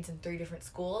grades and 3 different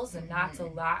schools, and that's a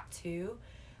lot too.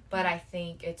 But I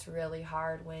think it's really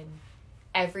hard when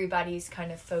everybody's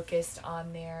kind of focused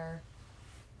on their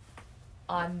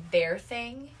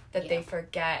thing, that they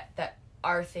forget that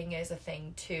our thing is a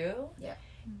thing too. Yeah.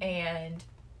 And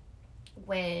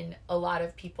when a lot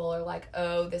of people are like,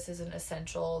 oh, this isn't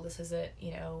essential, this isn't,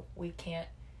 we can't,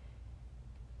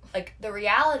 like, the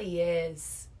reality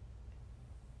is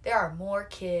there are more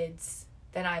kids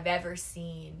than I've ever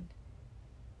seen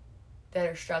that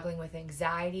are struggling with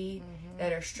anxiety,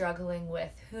 that are struggling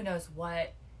with who knows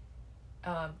what,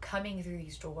 coming through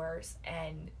these doors,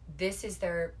 and this is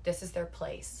their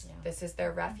place. Yeah. This is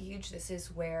their refuge. This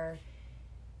is where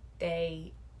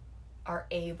they are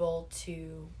able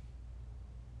to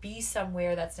be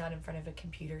somewhere that's not in front of a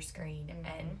computer screen,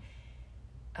 and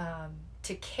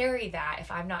to carry that,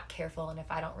 if I'm not careful and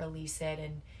if I don't release it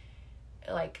and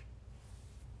like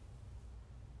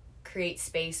create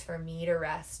space for me to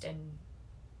rest and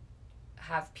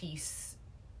have peace,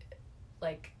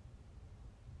 like,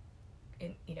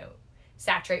 in,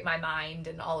 saturate my mind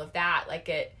and all of that, like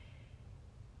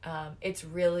it's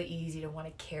really easy to want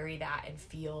to carry that and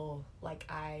feel like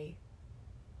I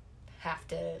have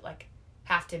to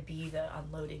be the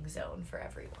unloading zone for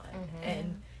everyone.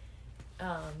 And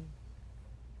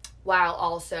while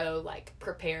also like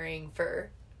preparing for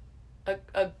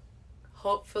a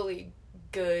hopefully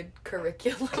good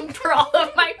curriculum for all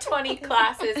of my 20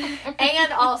 classes,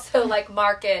 and also like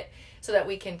market so that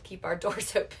we can keep our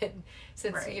doors open,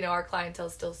 since our clientele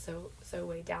is still so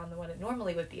way down than what it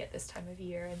normally would be at this time of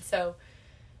year. And so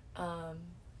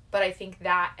but I think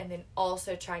that, and then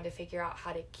also trying to figure out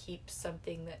how to keep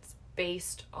something that's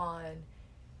based on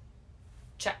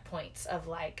checkpoints of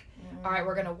like, all right,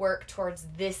 we're going to work towards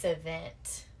this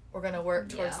event, we're going to work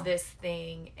towards this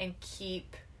thing, and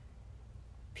keep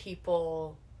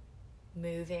people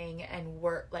moving and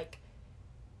work. Like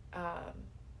I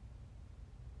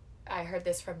heard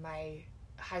this from my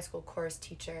high school chorus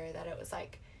teacher, that it was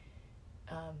like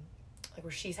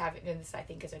where she's having, and this I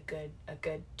think is a good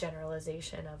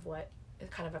generalization of what is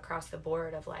kind of across the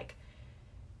board of like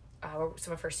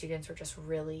some of her students were just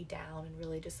really down and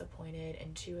really disappointed,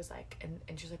 and she was like,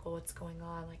 and she's like, well, what's going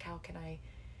on? Like, how can I?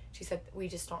 She said, we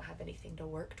just don't have anything to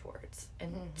work towards.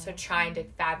 And so trying to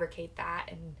fabricate that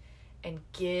and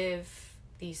give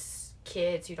these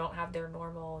kids who don't have their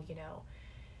normal,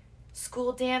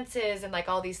 school dances and like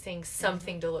all these things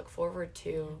something to look forward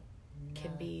to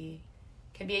can be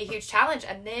a huge challenge.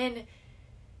 And then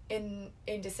in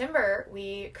December,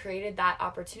 we created that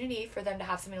opportunity for them to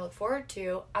have something to look forward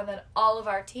to, and then all of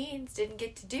our teens didn't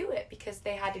get to do it because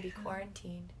they had to be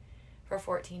quarantined for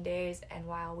 14 days, and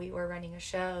while we were running a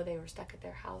show, they were stuck at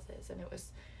their houses, and it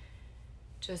was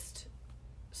just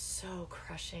so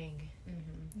crushing.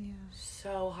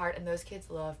 So hard, and those kids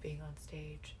love being on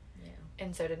stage,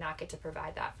 and so to not get to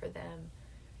provide that for them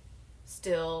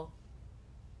still.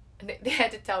 And they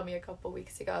had to tell me a couple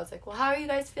weeks ago, I was like, well, how are you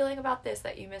guys feeling about this,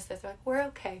 that you missed this? They're like, we're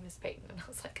okay, Miss Peyton. And I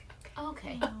was like,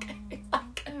 okay.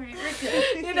 Like, all right, we're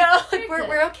good.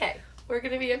 We're okay. We're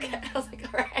going to be okay. I was like,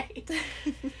 all right.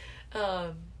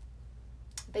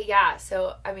 But yeah,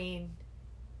 so, I mean,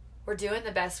 we're doing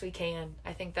the best we can.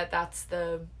 I think that's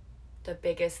the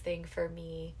biggest thing for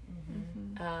me.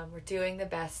 We're doing the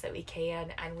best that we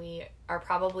can, and we are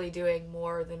probably doing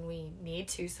more than we need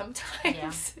to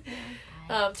sometimes.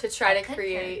 To try to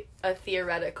create a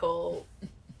theoretical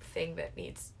thing that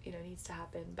needs to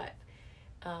happen. But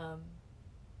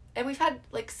and we've had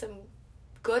like some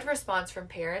good response from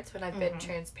parents when I've been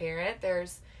transparent.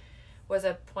 Was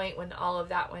a point when all of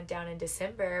that went down in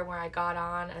December where I got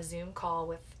on a Zoom call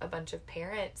with a bunch of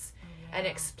parents and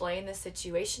explained the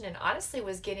situation, and honestly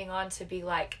was getting on to be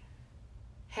like,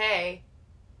 hey,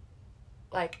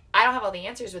 like, I don't have all the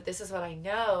answers, but this is what I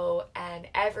know. And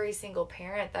every single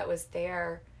parent that was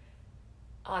there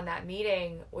on that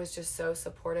meeting was just so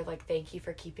supportive. Like, thank you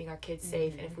for keeping our kids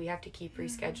safe. And if we have to keep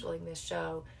rescheduling this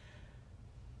show,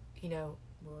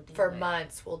 for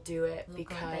months, we'll do it.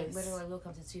 Because literally we'll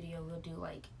come to the studio, we'll do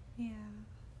like,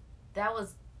 that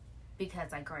was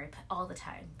because I gripe all the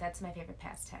time. That's my favorite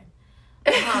pastime.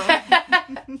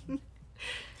 I'm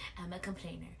a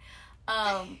complainer.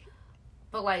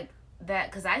 But like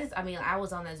that, because I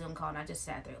was on that Zoom call and I just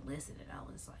sat there and listened, and I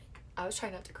was like, I was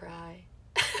trying not to cry.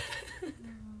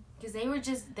 Because they were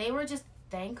just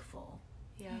thankful.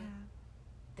 Yeah.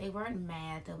 They weren't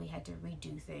mad that we had to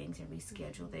redo things and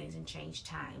reschedule things and change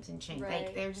times and change. Right.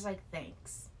 Like, they were just like,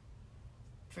 thanks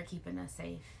for keeping us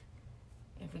safe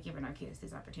and for giving our kids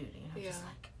this opportunity. And I was just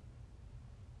like,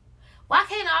 why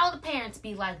can't all the parents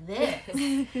be like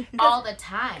this all the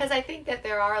time? Because I think that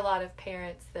there are a lot of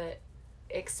parents that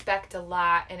expect a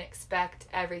lot and expect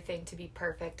everything to be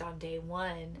perfect on day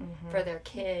one for their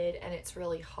kid, and it's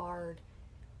really hard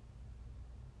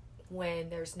when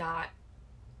there's not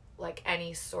like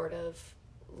any sort of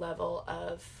level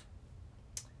of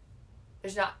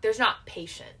there's not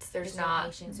patience. There's no not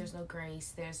patience. There's no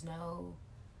grace. There's no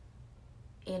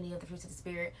any of the fruits of the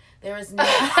spirit. There is no.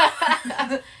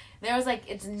 There was like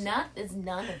it's none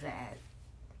of that.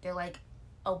 They're like,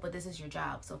 oh, but this is your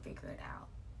job, so figure it out.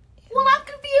 Well, I'm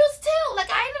confused too. Like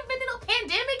I haven't been in no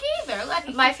pandemic either.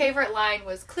 Like My favorite line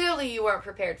was, clearly you weren't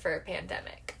prepared for a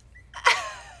pandemic.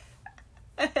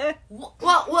 Well,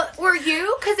 what were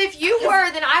you? Because if you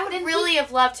were, then I would really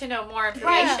have loved to know more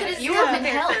information. If you were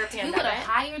prepared for a We would pandemic. have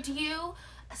hired you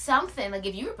something. Like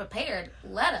if you were prepared,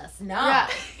 let us know. Yeah.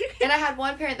 And I had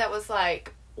one parent that was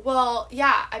like, well,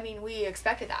 yeah, I mean, we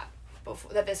expected that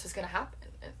before, that this was going to happen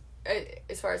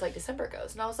as far as like December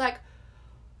goes. And I was like,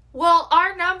 well,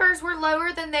 our numbers were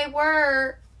lower than they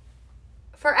were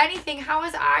for anything. How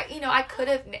was I could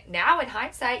have, now in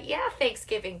hindsight, yeah,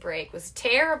 Thanksgiving break was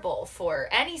terrible for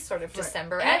any sort of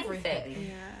December anything.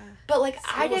 Yeah. But like,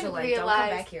 Schools I are didn't like, don't come realize,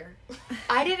 back here.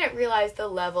 I didn't realize the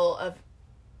level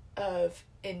of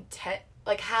intent,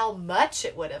 like how much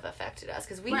it would have affected us.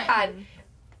 Because we Right. had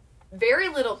very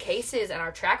little cases and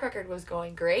our track record was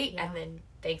going great. Yeah. And then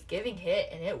Thanksgiving hit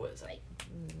and it was like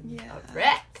Yeah. a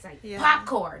wreck. It's like Yeah.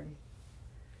 popcorn.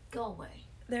 Go away.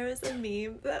 There was a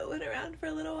meme that went around for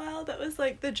a little while that was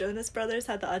like the Jonas Brothers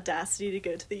had the audacity to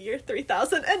go to the year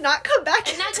 3000 and not come back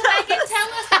And not come back and tell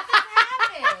us what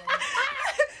happened.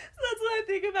 That's what I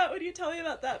think about when you tell me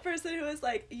about that person who was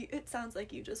like, it sounds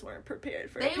like you just weren't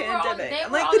prepared for They a were on- pandemic. they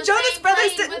I'm were like, on the the Jonas same Brothers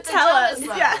plane didn't with the tell us.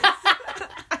 Jonas Yes.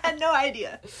 I had no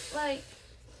idea. Like,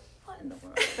 what in the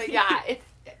world? But yeah,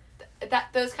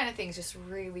 those kind of things just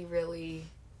really, really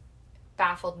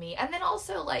baffled me. And then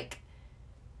also like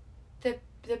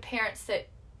the parents that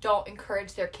don't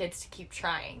encourage their kids to keep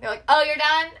trying. They're like, oh, you're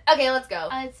done? Okay, let's go.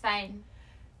 Oh, it's fine.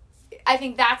 I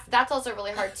think that's also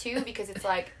really hard too, because it's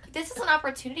like, this is an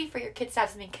opportunity for your kids to have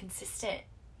something consistent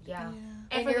Yeah. in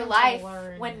And for your them to life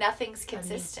learn when nothing's a new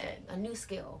consistent. thing, a new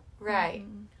skill. Right.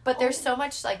 But there's so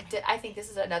much, like, I think this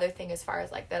is another thing as far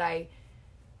as, like, that I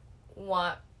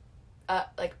want,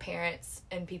 like, parents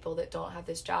and people that don't have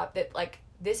this job, that, like,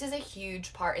 this is a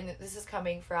huge part, and this is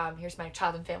coming from, here's my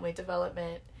child and family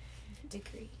development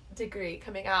degree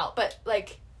coming out, but,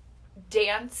 like,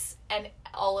 dance and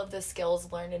all of the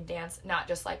skills learned in dance, not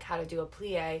just, like, how to do a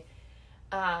plie,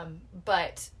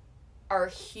 but are a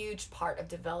huge part of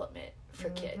development for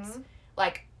kids.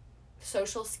 Like,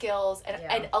 social skills,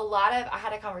 and a lot of, I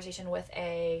had a conversation with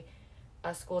a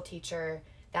school teacher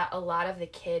that a lot of the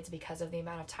kids, because of the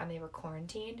amount of time they were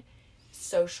quarantined,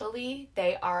 socially,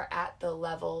 they are at the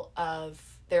level of,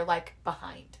 they're like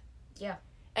behind. Yeah.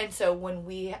 And so when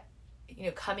we,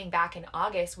 coming back in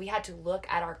August, we had to look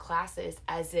at our classes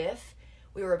as if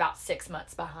we were about 6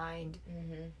 months behind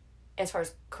as far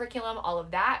as curriculum, all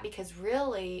of that, because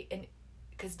really,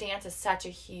 because dance is such a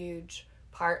huge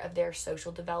part of their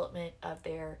social development, of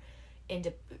their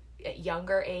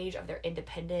younger age, of their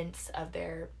independence, of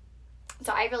their,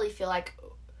 so I really feel like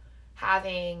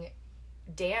having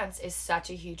dance is such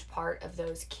a huge part of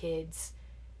those kids,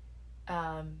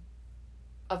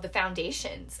 of the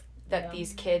foundations that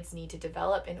these kids need to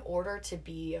develop in order to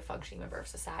be a functioning member of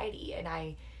society. And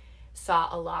I saw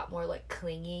a lot more like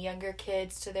clingy younger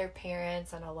kids to their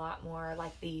parents, and a lot more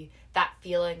like that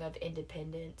feeling of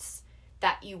independence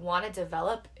that you want to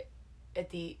develop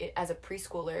as a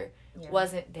preschooler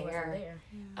wasn't there.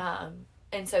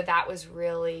 And so that was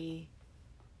really,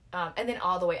 and then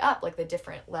all the way up, like the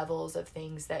different levels of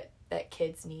things that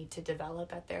kids need to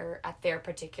develop at their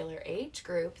particular age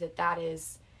group, that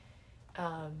is,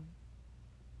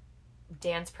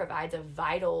 dance provides a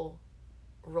vital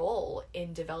role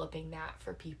in developing that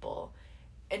for people.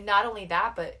 And not only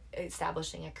that, but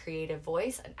establishing a creative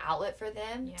voice, an outlet for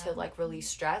them to like release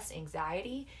stress,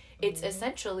 anxiety. It's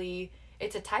essentially,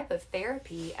 it's a type of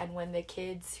therapy. And when the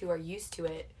kids who are used to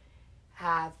it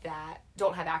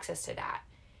don't have access to that,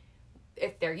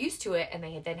 if they're used to it and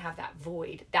they then have that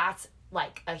void, that's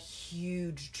like a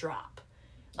huge drop.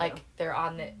 Like they're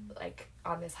on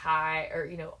this high,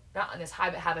 or not on this high,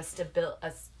 but have a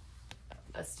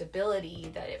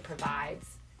stability that it provides,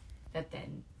 that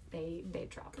then they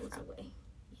drop Goes away.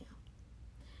 Yeah.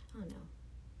 I don't know.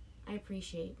 I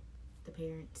appreciate the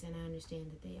parents, and I understand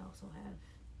that they also have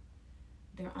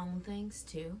their own things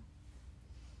too.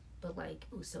 But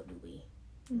so do we.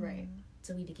 Right.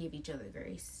 So we need to give each other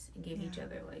grace and give each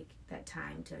other like that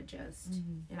time to adjust.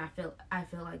 And I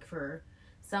feel like for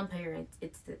some parents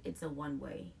it's a one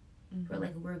way. Where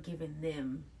like we're giving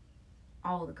them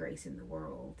all the grace in the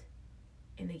world,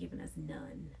 and they're giving us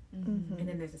none. And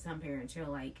then there's some parents who are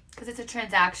like, because it's a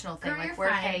transactional thing. Girl, like, you're we're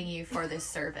fine. paying you for this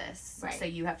service, Right. so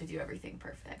you have to do everything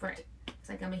perfect. right. It's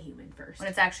like, I'm a human first. When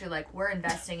it's actually like, we're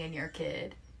investing in your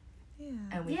kid.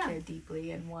 Yeah. and we Yeah. care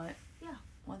deeply and want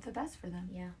the best for them.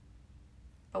 Yeah.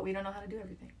 But we don't know how to do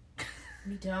everything.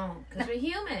 We don't, because we're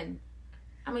human.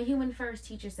 I'm a human first,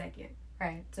 teacher second.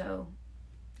 Right. So,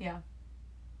 Yeah.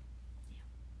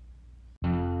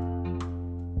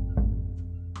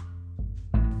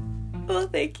 Well,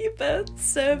 thank you both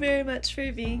so very much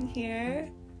for being here.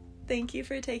 Thank you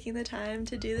for taking the time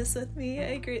to do this with me.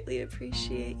 I greatly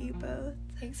appreciate you both.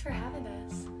 Thanks for having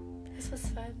us. This was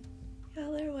fun.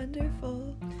 Y'all are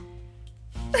wonderful.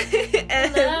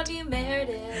 I love you,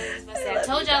 Meredith. I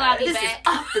told y'all I'll be This back. is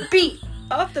off the beat.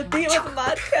 Off the beat with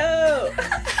Modco.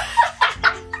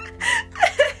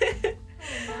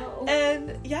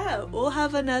 And yeah, we'll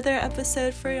have another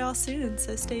episode for y'all soon,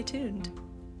 so stay tuned.